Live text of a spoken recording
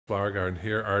Flower Garden.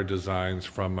 Here are designs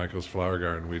from Michael's Flower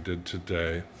Garden we did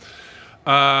today.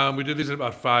 We did these in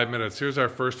about 5 minutes. Here's our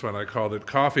first one. I called it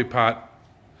Coffee Pot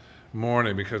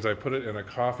Morning because I put it in a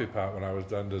coffee pot when I was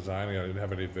done designing it. I didn't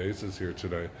have any vases here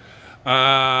today.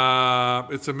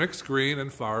 It's a mixed green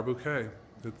and flower bouquet.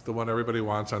 It's the one everybody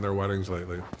wants on their weddings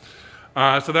lately.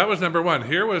 So that was number one.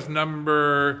 Here was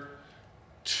number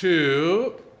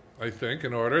two, I think,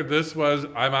 in order. This was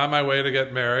I'm on my way to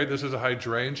get married. This is a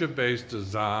hydrangea-based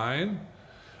design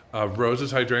of roses,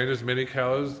 hydrangeas, mini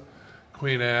callas,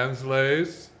 Queen Anne's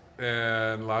lace,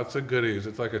 and lots of goodies.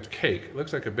 It's like a cake. It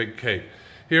looks like a big cake.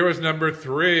 Here was number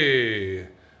three.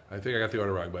 I think I got the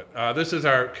order wrong, but this is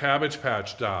our Cabbage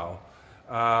Patch doll.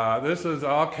 This is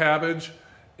all cabbage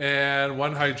and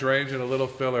one hydrangea and a little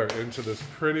filler into this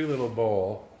pretty little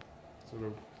bowl. Sort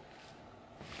of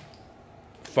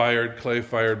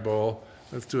clay-fired bowl.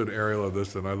 Let's do an aerial of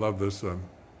this one. I love this one.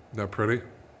 Isn't that pretty?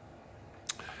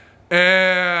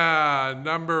 And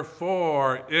number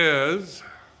four is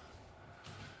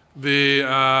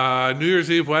the New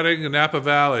Year's Eve wedding in Napa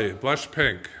Valley, blush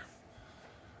pink.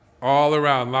 All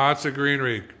around, lots of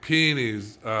greenery,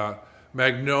 peonies,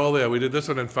 magnolia. We did this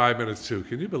one in 5 minutes too.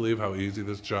 Can you believe how easy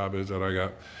this job is that I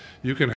got? You can